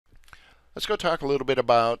Let's go talk a little bit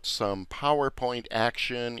about some PowerPoint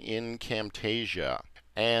action in Camtasia.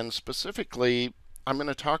 And specifically, I'm going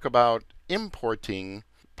to talk about importing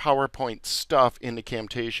PowerPoint stuff into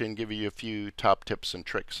Camtasia and give you a few top tips and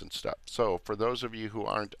tricks and stuff. So for those of you who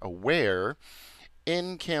aren't aware,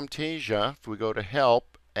 in Camtasia, if we go to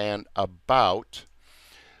Help and About,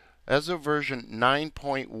 as of version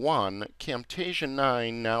 9.1, Camtasia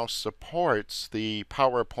 9 now supports the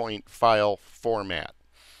PowerPoint file format.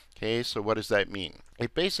 Okay, so what does that mean?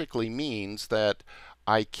 It basically means that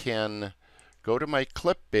I can go to my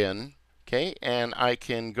clip bin, okay, and I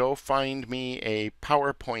can go find me a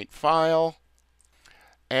PowerPoint file,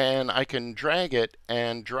 and I can drag it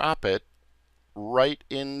and drop it right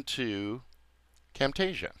into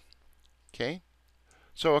Camtasia. Okay,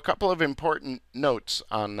 so a couple of important notes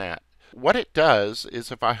on that. What it does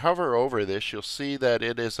is if I hover over this, you'll see that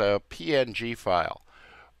it is a PNG file.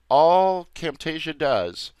 All Camtasia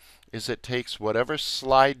does is it takes whatever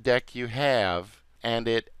slide deck you have and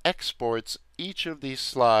it exports each of these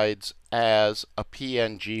slides as a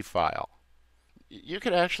PNG file. You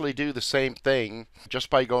could actually do the same thing just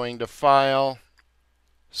by going to File,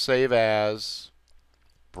 Save As,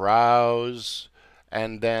 Browse,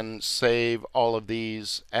 and then save all of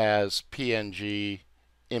these as PNG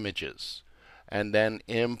images, and then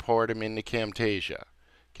import them into Camtasia.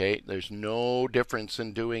 Okay, there's no difference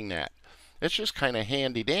in doing that. It's just kind of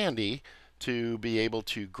handy dandy to be able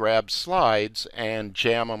to grab slides and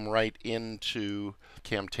jam them right into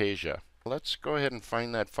Camtasia. Let's go ahead and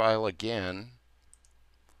find that file again.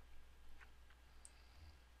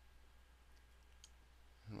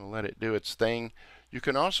 We'll let it do its thing. You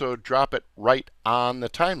can also drop it right on the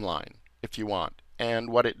timeline if you want. And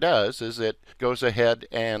what it does is it goes ahead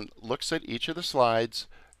and looks at each of the slides,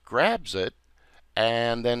 grabs it,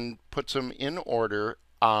 and then puts them in order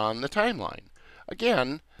on the timeline.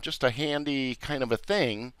 Again, just a handy kind of a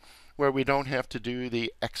thing where we don't have to do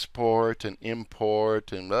the export and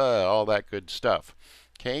import and all that good stuff.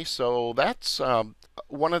 Okay, so that's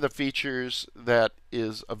one of the features that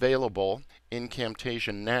is available in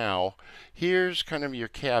Camtasia now. Here's kind of your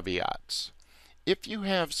caveats. If you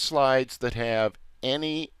have slides that have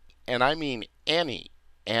any, and I mean any,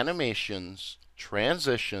 animations,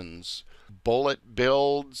 transitions, bullet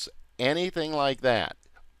builds, anything like that,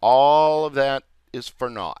 all of that is for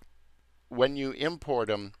naught. When you import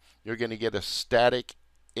them, you're going to get a static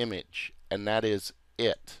image, and that is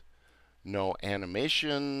it. No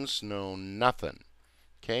animations, no nothing.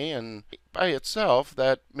 Okay, and by itself,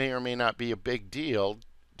 that may or may not be a big deal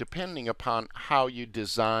depending upon how you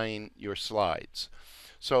design your slides.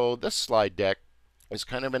 So this slide deck is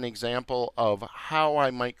kind of an example of how I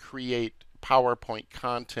might create PowerPoint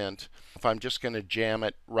content if I'm just going to jam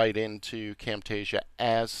it right into Camtasia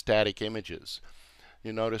as static images.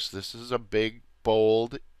 You notice this is a big,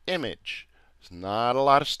 bold image. There's not a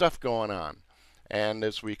lot of stuff going on. And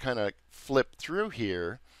as we kind of flip through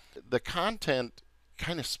here, the content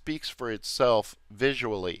kind of speaks for itself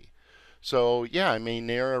visually. So yeah, I may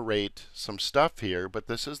narrate some stuff here, but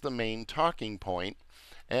this is the main talking point,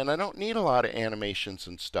 and I don't need a lot of animations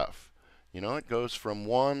and stuff. You know, it goes from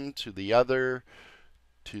one to the other,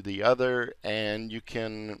 and you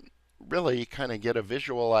can really kind of get a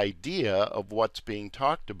visual idea of what's being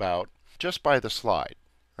talked about just by the slide,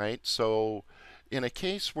 right? So in a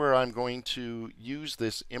case where I'm going to use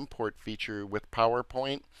this import feature with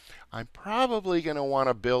PowerPoint, I'm probably going to want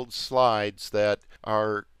to build slides that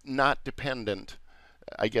are not dependent,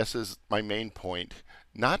 I guess is my main point,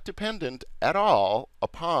 not dependent at all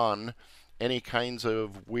upon any kinds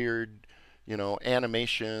of weird,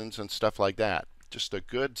 animations and stuff like that. Just a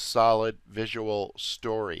good, solid visual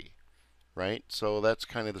story, right? So that's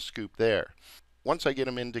kind of the scoop there. Once I get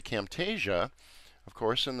them into Camtasia, of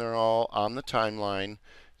course, and they're all on the timeline,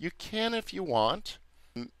 you can, if you want,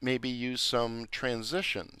 maybe use some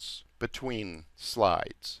transitions between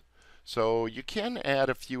slides. So you can add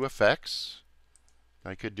a few effects.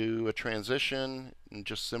 I could do a transition and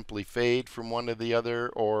just simply fade from one to the other,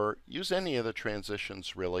 or use any of the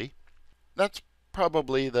transitions really. That's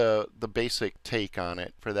probably the basic take on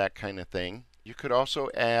it for that kind of thing. You could also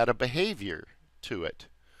add a behavior to it.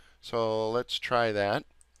 So let's try that.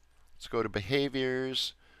 Let's go to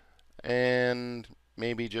behaviors and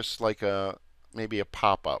maybe just like maybe a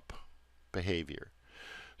pop-up behavior.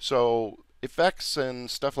 So effects and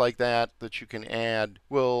stuff like that you can add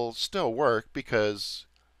will still work because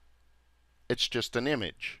it's just an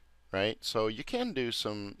image, right? So you can do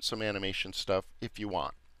some animation stuff if you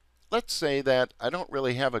want. Let's say that I don't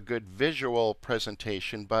really have a good visual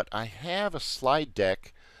presentation, but I have a slide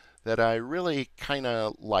deck that I really kind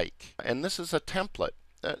of like. And this is a template.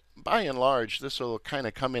 by and large, this will kind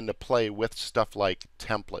of come into play with stuff like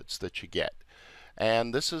templates that you get.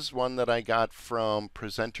 And this is one that I got from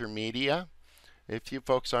PresenterMedia. If you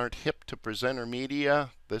folks aren't hip to PresenterMedia,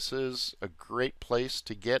 this is a great place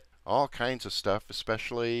to get all kinds of stuff,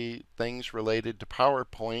 especially things related to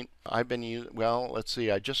PowerPoint. I've been let's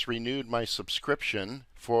see, I just renewed my subscription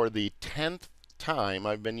for the 10th time.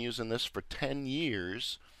 I've been using this for 10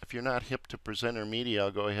 years. If you're not hip to PresenterMedia,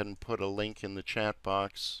 I'll go ahead and put a link in the chat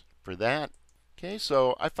box for that. Okay,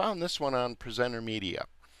 so I found this one on PresenterMedia,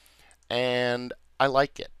 and I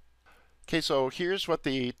like it. Okay, so here's what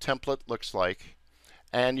the template looks like.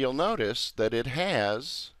 And you'll notice that it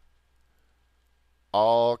has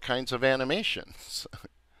all kinds of animations,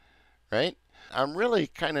 right? I'm really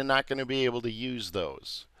kind of not going to be able to use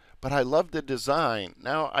those. But I love the design.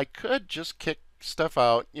 Now, I could just kick stuff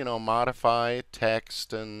out, modify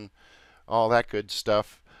text and all that good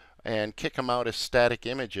stuff, and kick them out as static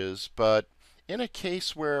images. But in a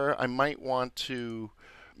case where I might want to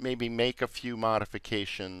maybe make a few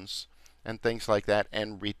modifications and things like that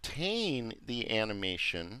and retain the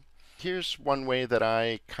animation, here's one way that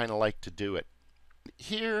I kind of like to do it.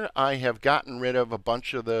 Here I have gotten rid of a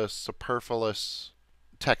bunch of the superfluous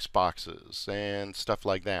text boxes and stuff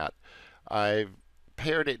like that. I've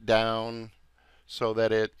pared it down so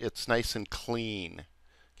that it's nice and clean.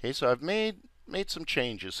 Okay, so I've made some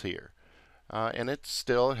changes here, and it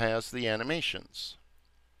still has the animations.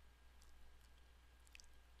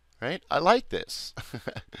 Right? I like this.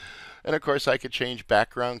 And of course, I could change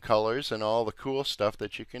background colors and all the cool stuff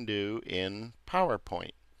that you can do in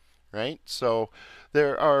PowerPoint. Right? So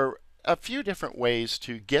there are a few different ways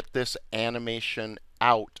to get this animation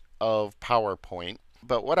out of PowerPoint.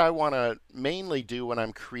 But what I want to mainly do when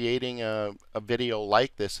I'm creating a video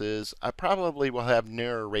like this is I probably will have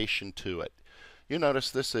narration to it. You notice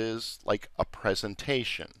this is like a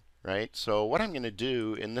presentation, right? So what I'm going to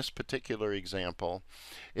do in this particular example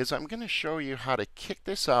is I'm going to show you how to kick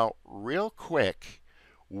this out real quick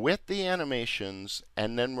with the animations,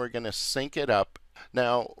 and then we're going to sync it up.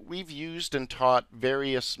 Now, we've used and taught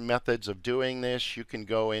various methods of doing this. You can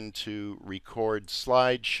go into record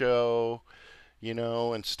slideshow,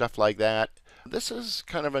 and stuff like that. This is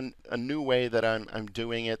kind of a new way that I'm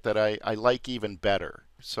doing it that I like even better.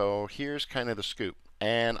 So here's kind of the scoop.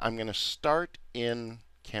 And I'm going to start in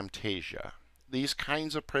Camtasia. These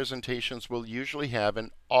kinds of presentations will usually have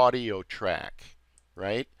an audio track,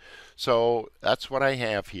 right? So that's what I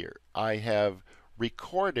have here. I have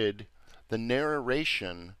recorded the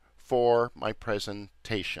narration for my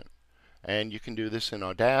presentation. And you can do this in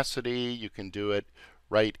Audacity. You can do it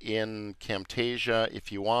right in Camtasia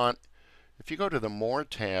if you want. If you go to the More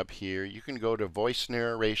tab here, you can go to Voice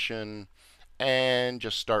Narration and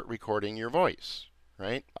just start recording your voice,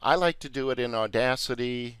 right? I like to do it in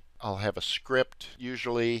Audacity. I'll have a script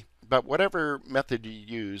usually, but whatever method you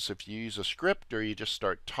use, if you use a script or you just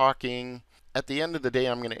start talking, at the end of the day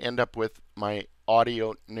I'm going to end up with my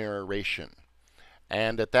audio narration.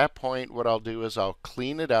 And at that point what I'll do is I'll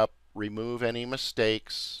clean it up, remove any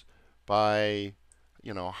mistakes by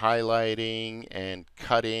highlighting and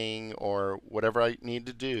cutting or whatever I need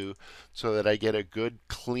to do so that I get a good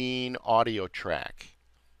clean audio track.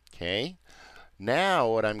 Okay? Now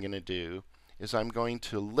what I'm going to do is I'm going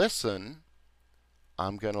to listen.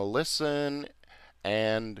 I'm going to listen,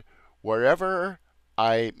 and wherever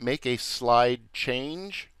I make a slide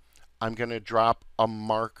change, I'm going to drop a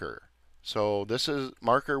marker. So this is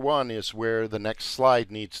marker 1 is where the next slide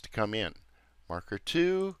needs to come in. Marker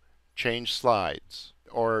 2, change slides,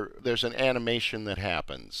 or there's an animation that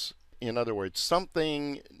happens. In other words,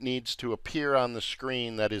 something needs to appear on the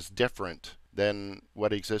screen that is different than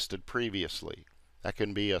what existed previously. That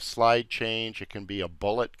can be a slide change, it can be a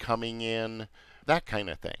bullet coming in, that kind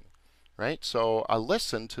of thing, right? So I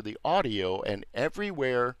listen to the audio, and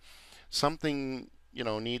everywhere something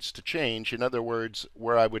needs to change, in other words,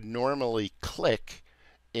 where I would normally click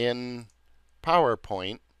in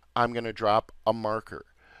PowerPoint, I'm going to drop a marker.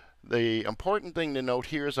 The important thing to note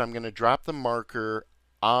here is I'm going to drop the marker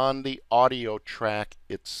on the audio track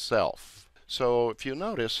itself. So if you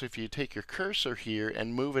notice, if you take your cursor here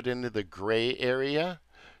and move it into the gray area,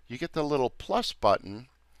 you get the little plus button,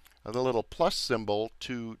 or the little plus symbol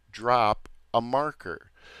to drop a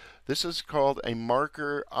marker. This is called a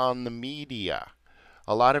marker on the media.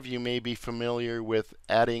 A lot of you may be familiar with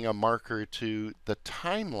adding a marker to the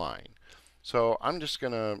timeline. So I'm just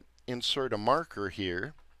going to insert a marker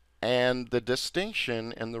here. And the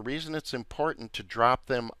distinction and the reason it's important to drop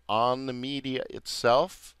them on the media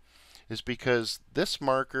itself is because this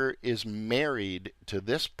marker is married to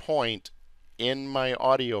this point in my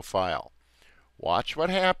audio file. Watch what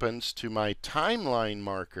happens to my timeline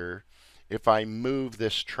marker if I move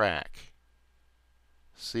this track.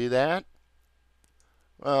 See that?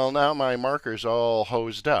 Well, now my marker's all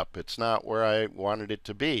hosed up. It's not where I wanted it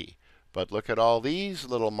to be. But look at all these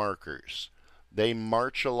little markers. They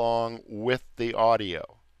march along with the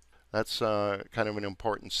audio. That's kind of an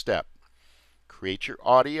important step. Create your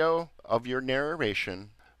audio of your narration.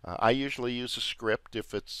 I usually use a script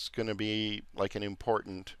if it's going to be like an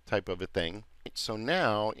important type of a thing. So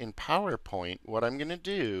now in PowerPoint, what I'm going to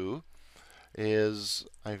do is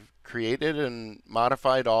I've created and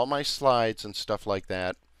modified all my slides and stuff like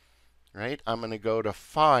that. Right? I'm going to go to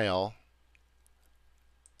File,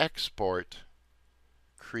 Export,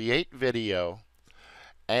 Create Video.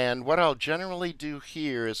 And what I'll generally do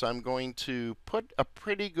here is I'm going to put a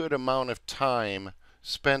pretty good amount of time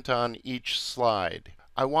spent on each slide.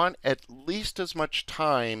 I want at least as much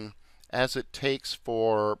time as it takes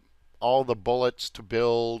for all the bullets to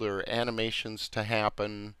build or animations to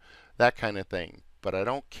happen, that kind of thing. But I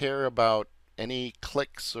don't care about any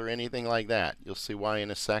clicks or anything like that. You'll see why in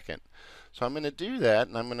a second. So I'm going to do that,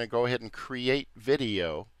 and I'm going to go ahead and create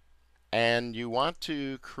video. And you want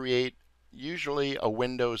to create usually a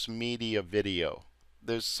Windows Media video.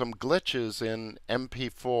 There's some glitches in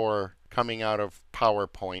MP4 coming out of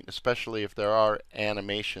PowerPoint, especially if there are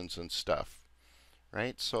animations and stuff.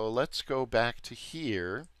 Right? So let's go back to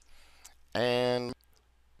here, and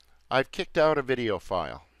I've kicked out a video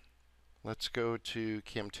file. Let's go to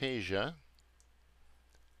Camtasia,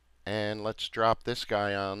 and let's drop this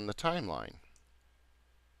guy on the timeline.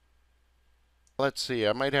 Let's see,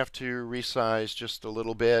 I might have to resize just a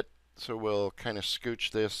little bit, so we'll kind of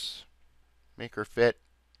scooch this, make her fit.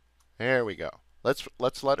 There we go.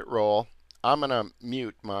 Let's let it roll. I'm going to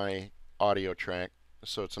mute my audio track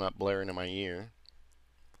so it's not blaring in my ear.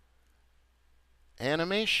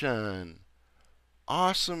 Animation.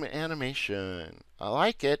 Awesome animation. I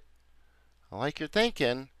like it. I like your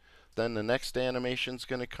thinking. Then the next animation's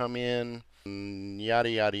going to come in, yada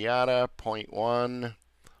yada yada, point 1,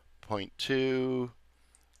 point 2,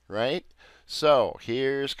 right? So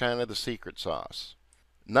here's kind of the secret sauce.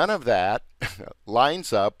 None of that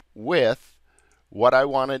lines up with what I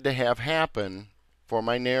wanted to have happen for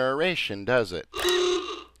my narration, does it?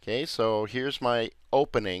 Okay, so here's my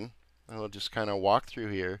opening. I'll just kind of walk through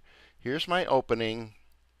here. Here's my opening.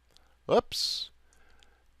 Oops.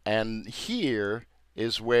 And here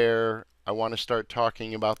is where I want to start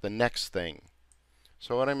talking about the next thing.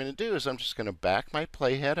 So what I'm going to do is I'm just going to back my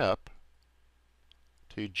playhead up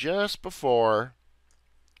to just before,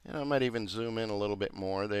 and I might even zoom in a little bit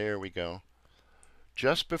more. There we go.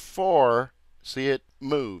 Just before, see, it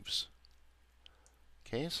moves.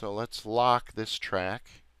 Okay, so let's lock this track.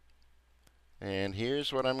 And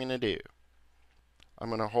here's what I'm going to do. I'm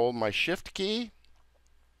going to hold my Shift key,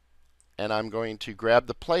 and I'm going to grab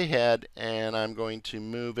the playhead, and I'm going to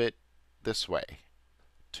move it this way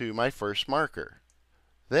to my first marker.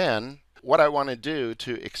 Then, what I want to do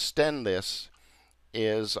to extend this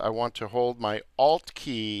is I want to hold my Alt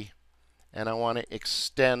key, and I want to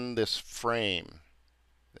extend this frame.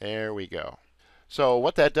 There we go. So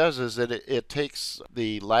what that does is that it takes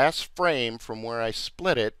the last frame from where I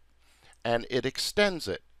split it, and it extends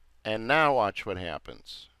it. And now watch what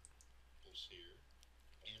happens.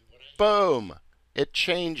 Boom! It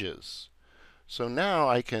changes. So now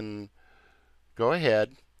I can go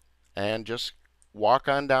ahead and just walk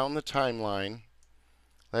on down the timeline.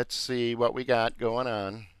 Let's see what we got going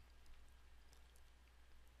on.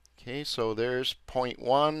 Okay, so there's point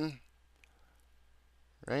 1,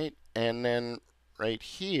 right? And then right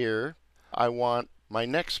here, I want my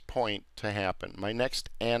next point to happen, my next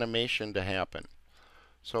animation to happen.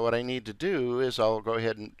 So what I need to do is I'll go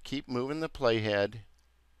ahead and keep moving the playhead,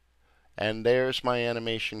 and there's my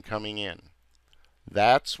animation coming in.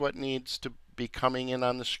 That's what needs to be coming in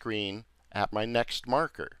on the screen at my next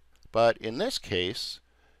marker. But in this case,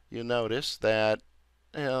 you'll notice that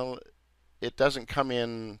it doesn't come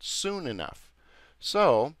in soon enough.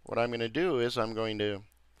 So what I'm going to do is I'm going to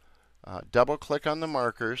double click on the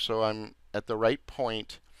marker so I'm at the right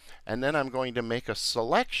point, and then I'm going to make a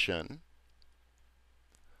selection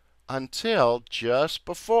until just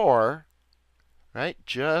before, right,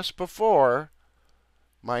 just before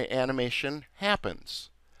my animation happens.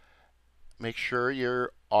 Make sure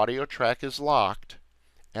your audio track is locked,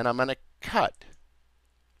 and I'm going to cut.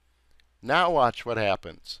 Now watch what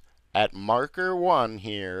happens. At marker 1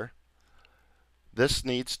 here, this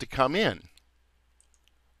needs to come in.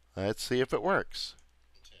 Let's see if it works.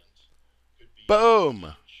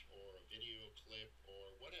 Boom!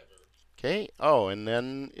 Okay, oh, and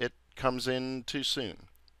then it comes in too soon.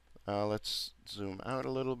 Let's zoom out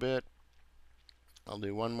a little bit. I'll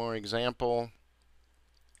do one more example.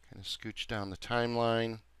 Kind of scooch down the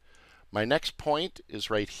timeline. My next point is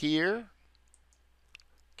right here.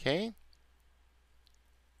 Okay.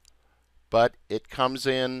 But it comes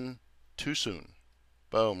in too soon.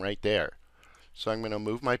 Boom, right there. So I'm going to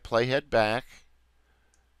move my playhead back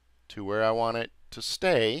to where I want it to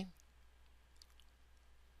stay.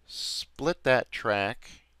 Split that track.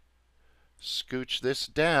 Scooch this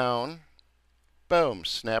down. Boom,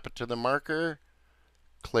 snap it to the marker.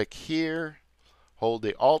 Click here. Hold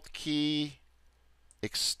the Alt key.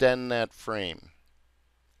 Extend that frame.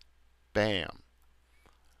 Bam.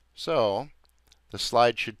 So the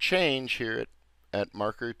slide should change here at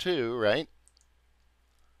marker 2, right?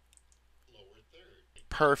 Lower third.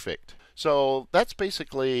 Perfect. So that's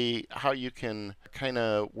basically how you can kind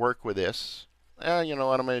of work with this. You know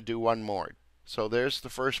what? I'm going to do one more. So there's the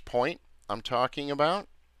first point I'm talking about.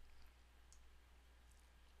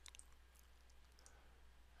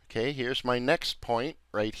 Okay, here's my next point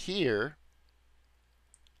right here.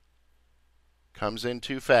 Comes in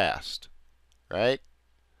too fast, right?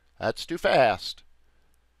 That's too fast.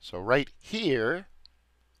 So right here,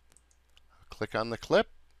 click on the clip,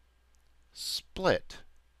 split.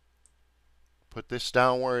 Put this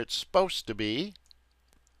down where it's supposed to be.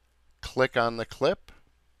 Click on the clip,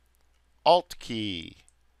 Alt key,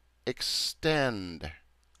 extend.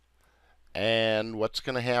 And what's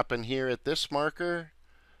going to happen here at this marker?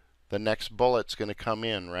 The next bullet's going to come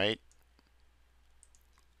in, right?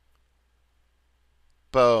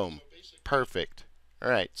 Boom. Perfect. All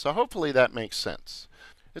right, so hopefully that makes sense.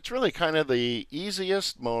 It's really kind of the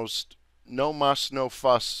easiest, most no muss, no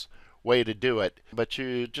fuss way to do it, but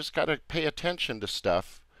you just got to pay attention to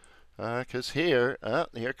stuff, because here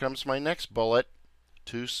comes my next bullet.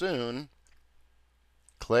 Too soon.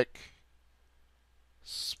 Click,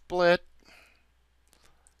 split,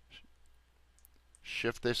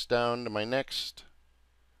 shift this down to my next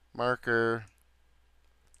marker,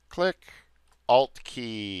 click, Alt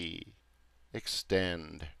key,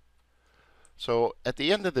 extend. So at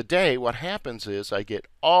the end of the day, what happens is I get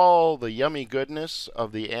all the yummy goodness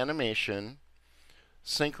of the animation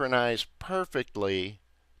synchronized perfectly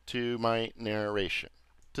to my narration.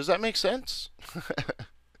 Does that make sense?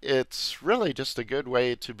 It's really just a good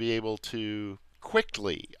way to be able to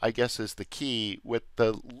quickly, I guess is the key, with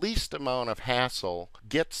the least amount of hassle,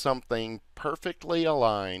 get something perfectly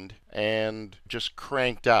aligned and just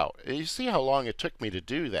cranked out. You see how long it took me to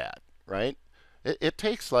do that, right? It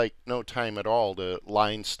takes like no time at all to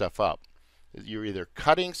line stuff up. You're either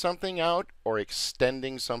cutting something out or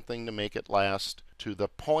extending something to make it last to the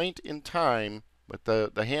point in time. But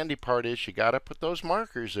the handy part is you got to put those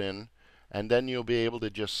markers in, and then you'll be able to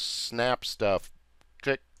just snap stuff,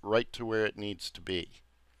 click right to where it needs to be.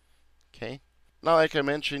 Okay? Now, like I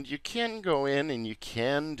mentioned, you can go in and you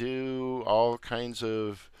can do all kinds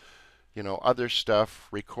of, other stuff,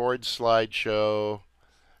 record slideshow,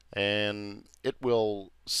 and it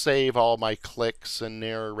will save all my clicks and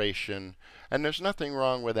narration, and there's nothing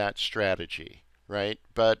wrong with that strategy, right?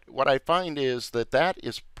 But what I find is that that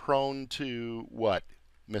is prone to what?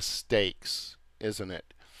 Mistakes, isn't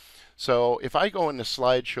it? So if I go into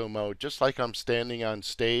slideshow mode, just like I'm standing on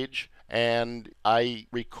stage, and I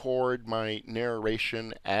record my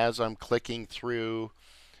narration as I'm clicking through,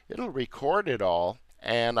 it'll record it all,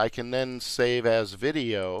 and I can then save as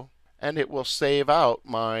video, and it will save out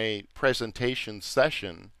my presentation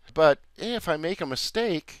session. But if I make a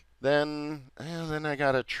mistake, then I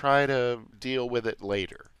got to try to deal with it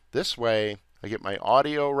later. This way, I get my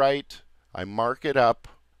audio right, I mark it up,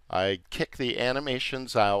 I kick the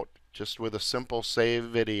animations out just with a simple save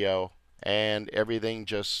video, and everything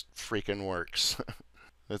just freaking works.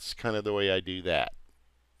 That's kind of the way I do that,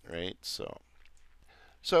 right?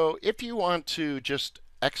 So if you want to just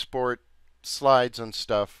export slides and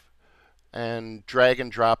stuff and drag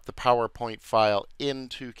and drop the PowerPoint file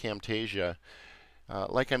into Camtasia,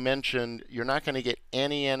 like I mentioned, you're not going to get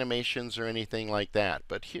any animations or anything like that.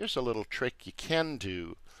 But here's a little trick you can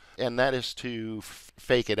do, and that is to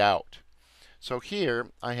fake it out. So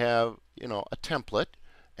here I have, a template,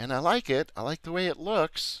 and I like it. I like the way it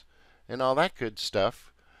looks and all that good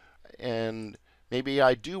stuff. And maybe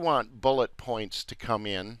I do want bullet points to come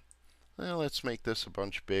in. Well, let's make this a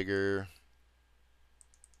bunch bigger.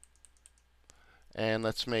 And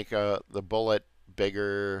let's make the bullet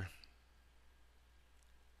bigger.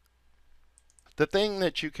 The thing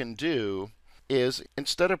that you can do is,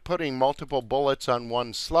 instead of putting multiple bullets on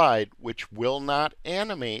one slide, which will not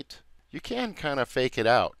animate, you can kind of fake it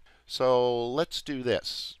out. So let's do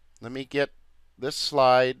this. Let me get this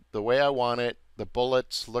slide the way I want it, the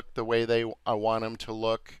bullets look the way I want them to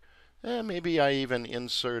look. Maybe I even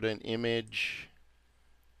insert an image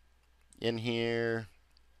in here,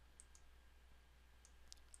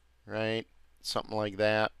 right? Something like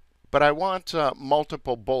that. But I want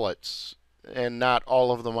multiple bullets and not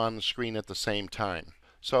all of them on the screen at the same time.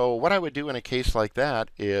 So what I would do in a case like that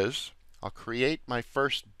is I'll create my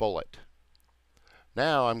first bullet.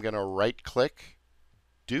 Now I'm going to right click,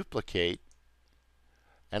 duplicate,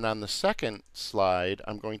 and on the second slide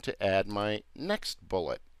I'm going to add my next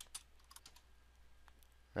bullet.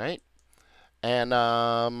 Right? And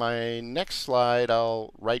my next slide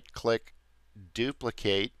I'll right click,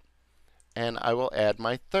 duplicate, and I will add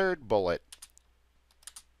my third bullet.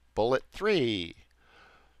 Bullet 3.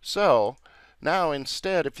 So now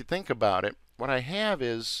instead, if you think about it, what I have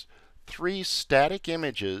is 3 static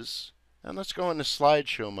images. And let's go into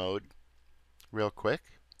slideshow mode real quick.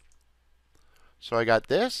 So I got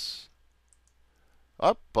this.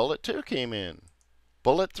 Oh, bullet 2 came in.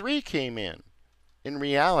 Bullet 3 came in. In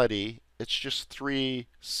reality, it's just 3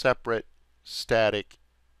 separate static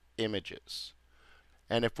images.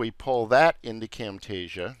 And if we pull that into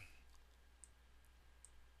Camtasia,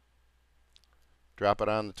 drop it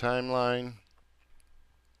on the timeline,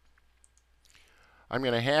 I'm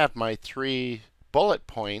going to have my 3 bullet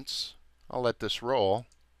points. I'll let this roll.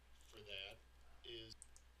 For that is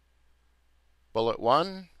bullet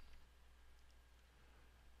 1,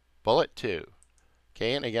 bullet 2.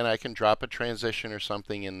 Okay, and again, I can drop a transition or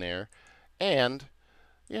something in there. And,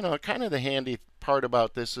 you know, kind of the handy part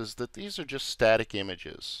about this is that these are just static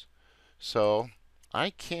images. So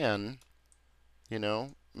I can, you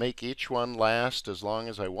know, make each one last as long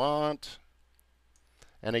as I want.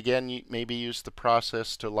 And again, maybe use the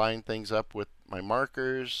process to line things up with my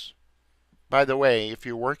markers. By the way, if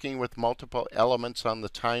you're working with multiple elements on the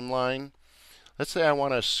timeline, let's say I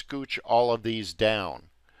want to scooch all of these down.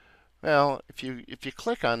 Well, if you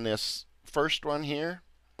click on this first one here,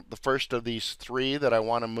 the first of these 3 that I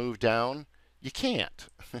want to move down, you can't.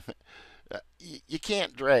 You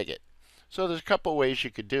can't drag it. So there's a couple ways you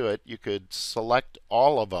could do it. You could select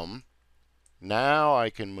all of them. Now I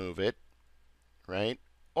can move it, right?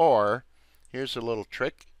 Or here's a little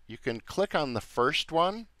trick. You can click on the first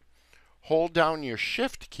one, hold down your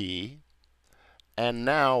Shift key, and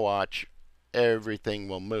now watch, everything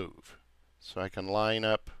will move. So I can line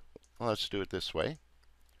up. Well, let's do it this way.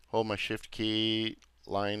 Hold my Shift key,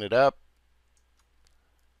 line it up,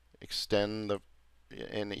 extend the,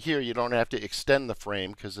 and here you don't have to extend the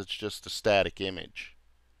frame because it's just a static image,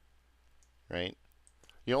 right?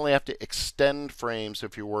 You only have to extend frames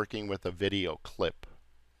if you're working with a video clip.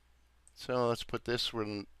 So let's put this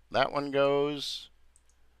when that one goes,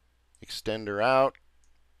 extend her out,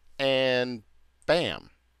 and bam,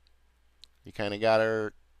 you kind of got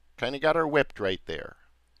her whipped right there.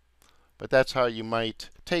 But that's how you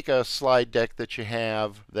might take a slide deck that you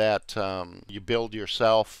have that you build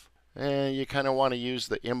yourself, and you kind of want to use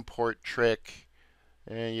the import trick,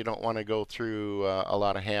 and you don't want to go through a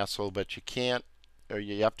lot of hassle, but you can't, or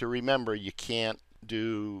you have to remember, you can't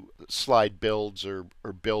do slide builds or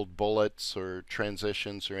build bullets or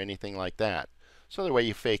transitions or anything like that. So the way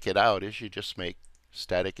you fake it out is you just make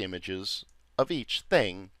static images of each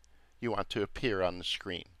thing you want to appear on the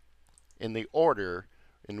screen in the order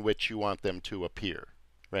in which you want them to appear.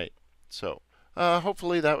 Right. So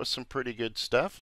hopefully that was some pretty good stuff.